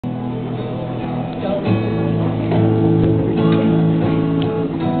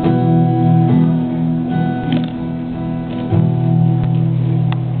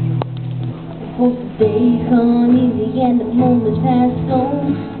and the moments pass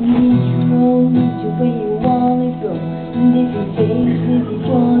on. Each road leads you where you wanna go. And if you face with your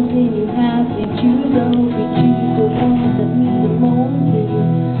joys, then you have to choose. I hope you choose the ones that mean the most to you.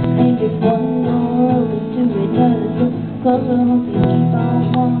 And if one door into another door, cause I hope you keep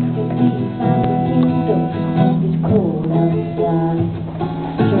on walking till you find the kingdom. And it's cold outside,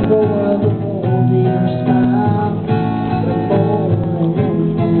 show the world the world of your smile.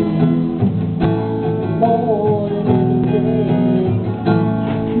 More than anything,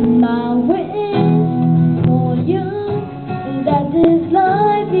 my wish for you is that this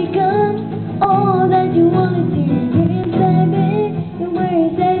life becomes all that you wanted to. You say big, and where you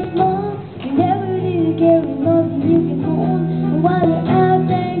say small, you never need to carry more than you can hold. And while you're out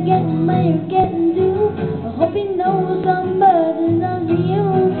there getting where you're getting to, I hope you know somebody loves you.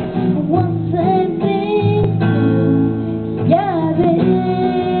 I want the same thing too. Yeah, baby.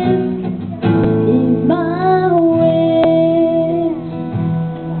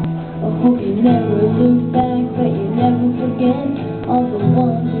 Hope you never look back, but you never forget all the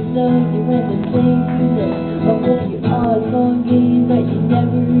ones who loved you and the things you did. I hope you always forgive, but you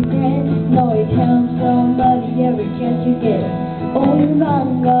never regret. And always help somebody every chance you get. Always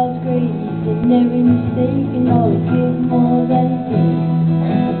run God's grace and every mistake, and always give more than you take.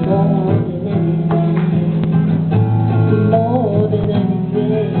 More than anything, more than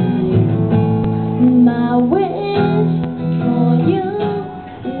anything. My wish for you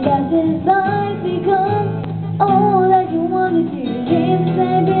that this life becomes all